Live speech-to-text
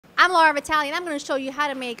I'm Laura Vitale, and I'm going to show you how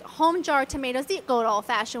to make home jar tomatoes the good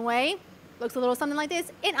old-fashioned way. Looks a little something like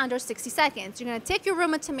this in under 60 seconds. You're going to take your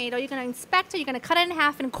Roma tomato, you're going to inspect it, you're going to cut it in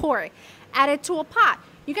half and core it. Add it to a pot.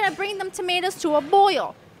 You're going to bring them tomatoes to a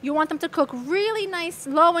boil. You want them to cook really nice,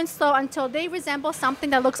 low and slow until they resemble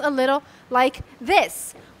something that looks a little like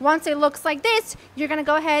this. Once it looks like this, you're going to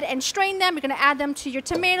go ahead and strain them. You're going to add them to your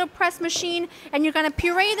tomato press machine, and you're going to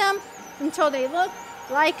puree them until they look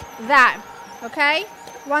like that, okay?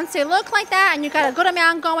 Once they look like that and you got a good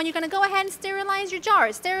amount going, you're going to go ahead and sterilize your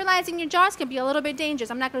jars. Sterilizing your jars can be a little bit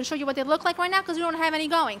dangerous. I'm not going to show you what they look like right now because we don't have any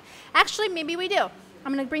going. Actually, maybe we do.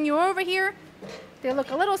 I'm going to bring you over here. They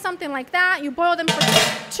look a little something like that. You boil them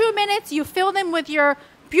for 2 minutes. You fill them with your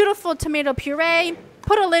beautiful tomato puree,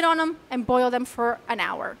 put a lid on them, and boil them for an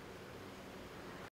hour.